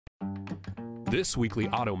This weekly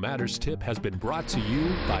AutoMatters tip has been brought to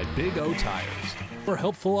you by Big O Tires. For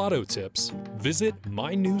helpful auto tips, visit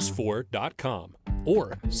mynews4.com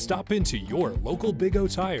or stop into your local Big O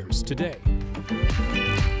Tires today.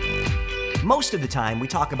 Most of the time, we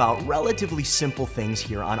talk about relatively simple things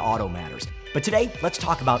here on AutoMatters. But today, let's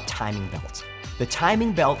talk about timing belts. The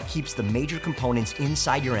timing belt keeps the major components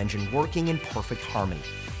inside your engine working in perfect harmony.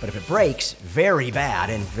 But if it breaks, very bad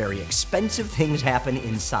and very expensive things happen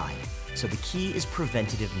inside. So the key is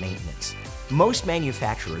preventative maintenance. Most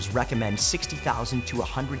manufacturers recommend 60,000 to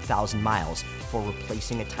 100,000 miles for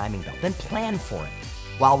replacing a timing belt. Then plan for it.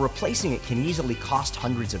 While replacing it can easily cost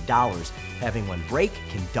hundreds of dollars, having one break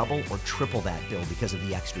can double or triple that bill because of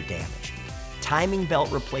the extra damage. Timing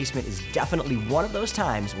belt replacement is definitely one of those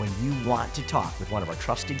times when you want to talk with one of our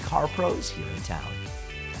trusted car pros here in town.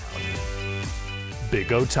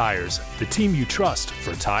 Big O Tires, the team you trust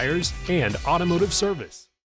for tires and automotive service.